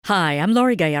Hi, I'm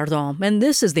Laurie Gallardo, and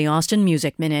this is the Austin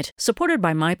Music Minute, supported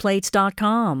by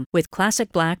MyPlates.com with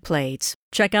classic black plates.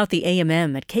 Check out the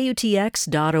AMM at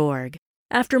KUTX.org.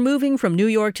 After moving from New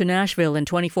York to Nashville in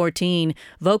 2014,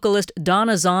 vocalist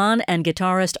Donna Zahn and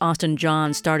guitarist Austin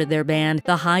John started their band,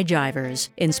 The Hi-Jivers,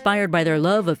 inspired by their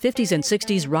love of 50s and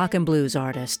 60s rock and blues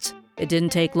artists. It didn't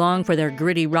take long for their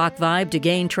gritty rock vibe to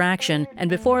gain traction, and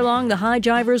before long, the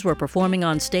Hi-Jivers were performing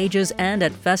on stages and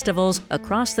at festivals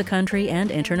across the country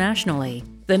and internationally.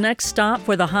 The next stop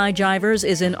for the Hi-Jivers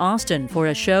is in Austin for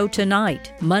a show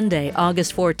tonight, Monday,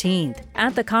 August 14th,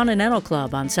 at the Continental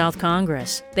Club on South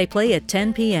Congress. They play at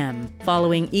 10 p.m.,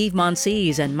 following Eve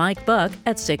Monsees and Mike Buck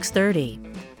at 6:30.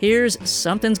 Here's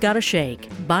Something's Gotta Shake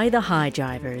by the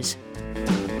Hi-Jivers.